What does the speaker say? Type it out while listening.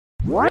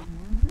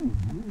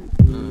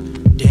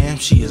Damn,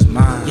 she is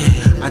mine.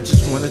 I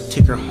just wanna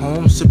take her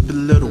home, sip a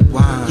little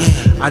wine.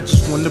 I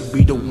just wanna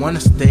be the one to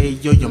stay,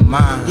 yo, you're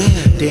mine.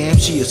 Damn,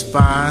 she is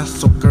fine,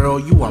 so girl,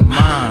 you are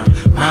mine,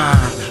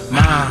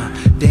 mine.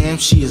 Damn,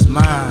 she is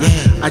mine.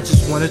 I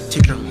just wanna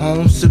take her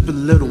home, sip a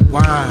little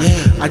wine.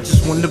 I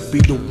just wanna be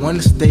the one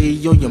to stay,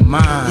 yo, you're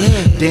mine.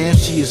 Damn,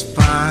 she is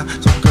fine,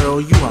 so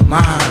girl, you are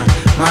mine,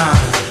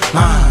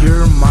 mine.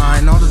 You're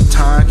mine all the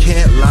time,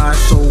 can't lie,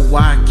 so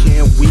why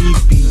can't we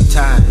be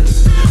tied?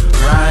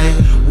 Right?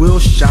 We'll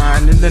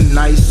shine in the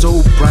night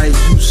so bright,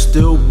 you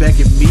still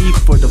begging me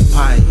for the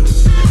pipe.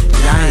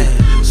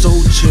 Yeah, so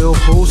chill,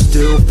 hold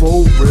still,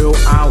 for real,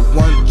 I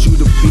want you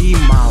to be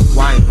my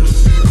wife.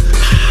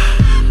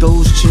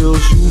 Those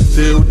chills you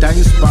feel down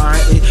your spine,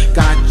 it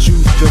got you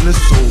feeling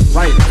so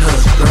right,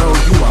 cause girl,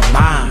 you are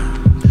mine.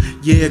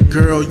 Yeah,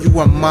 girl, you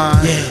are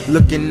mine.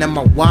 Looking at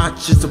my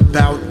watch, it's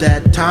about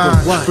that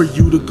time for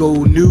you to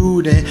go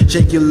nude and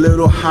shake your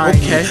little high.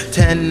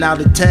 10 out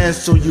of 10,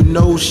 so you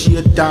know she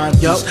a dime.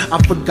 I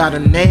forgot her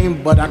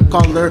name, but I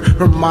call her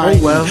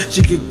Hermione.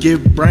 She could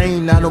give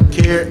brain, I don't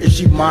care if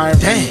she mine.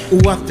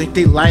 Ooh, I think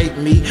they like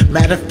me.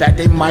 Matter of fact,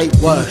 they might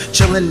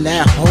chillin'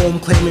 at home,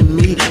 claiming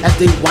me as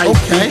they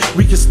wife.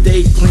 We can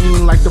stay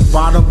clean like the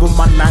bottom of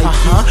my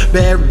Nike.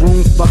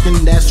 Bedroom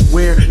fucking, that's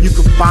where you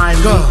can find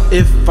me.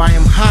 If I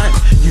am hot,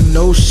 you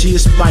know she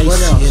is spicy,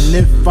 and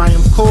if I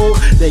am cold,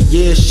 then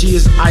yeah, she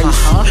is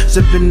icy.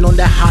 Sipping on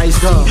that high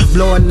C,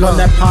 blowing on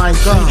that pine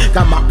tree.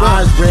 Got my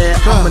eyes red,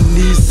 I'ma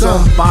need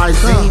some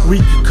Visine. We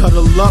can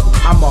cuddle up,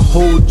 I'ma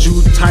hold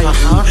you tightly.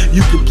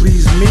 You can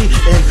please me,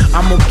 and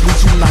I'ma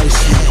please you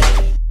nicely.